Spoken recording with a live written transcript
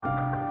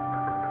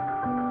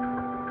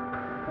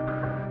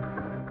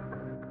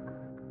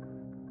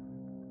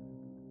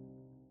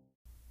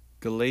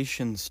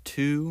Galatians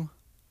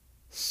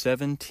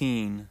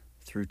 2:17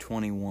 through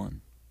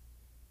 21.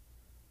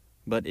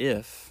 But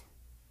if,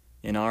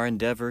 in our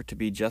endeavor to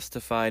be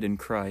justified in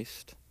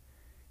Christ,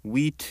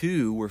 we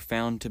too were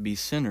found to be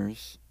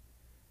sinners,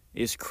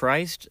 is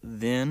Christ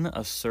then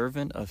a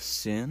servant of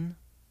sin?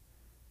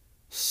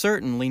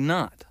 Certainly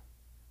not.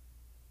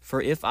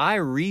 For if I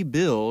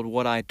rebuild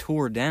what I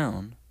tore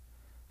down,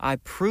 I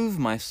prove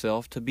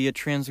myself to be a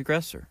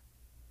transgressor.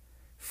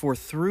 For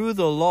through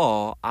the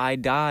law I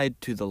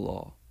died to the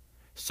law,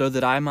 so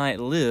that I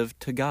might live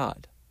to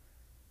God.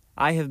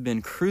 I have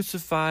been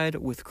crucified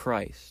with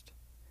Christ.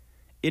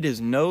 It is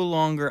no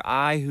longer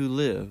I who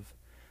live,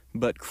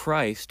 but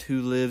Christ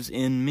who lives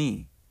in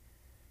me.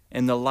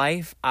 And the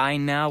life I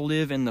now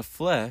live in the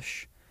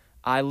flesh,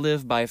 I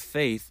live by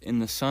faith in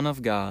the Son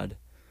of God,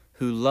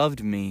 who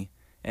loved me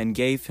and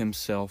gave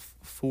himself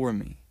for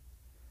me.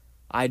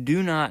 I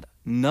do not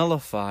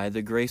nullify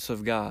the grace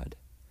of God.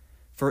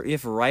 For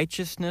if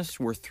righteousness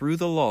were through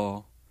the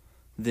law,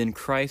 then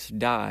Christ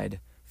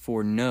died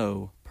for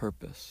no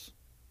purpose.